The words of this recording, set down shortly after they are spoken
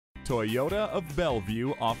Toyota of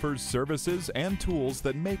Bellevue offers services and tools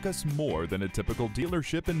that make us more than a typical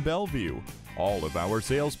dealership in Bellevue. All of our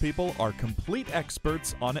salespeople are complete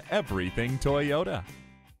experts on everything Toyota.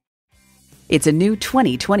 It's a new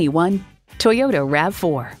 2021 Toyota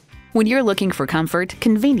RAV4. When you're looking for comfort,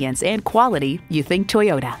 convenience, and quality, you think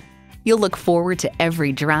Toyota. You'll look forward to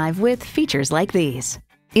every drive with features like these: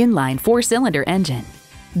 inline 4-cylinder engine,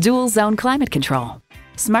 dual zone climate control,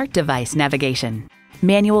 smart device navigation,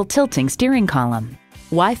 manual tilting steering column,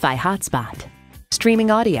 Wi-Fi hotspot, streaming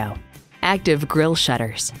audio, active grille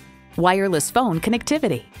shutters, wireless phone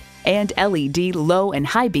connectivity, and LED low and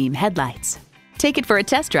high beam headlights. Take it for a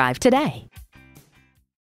test drive today.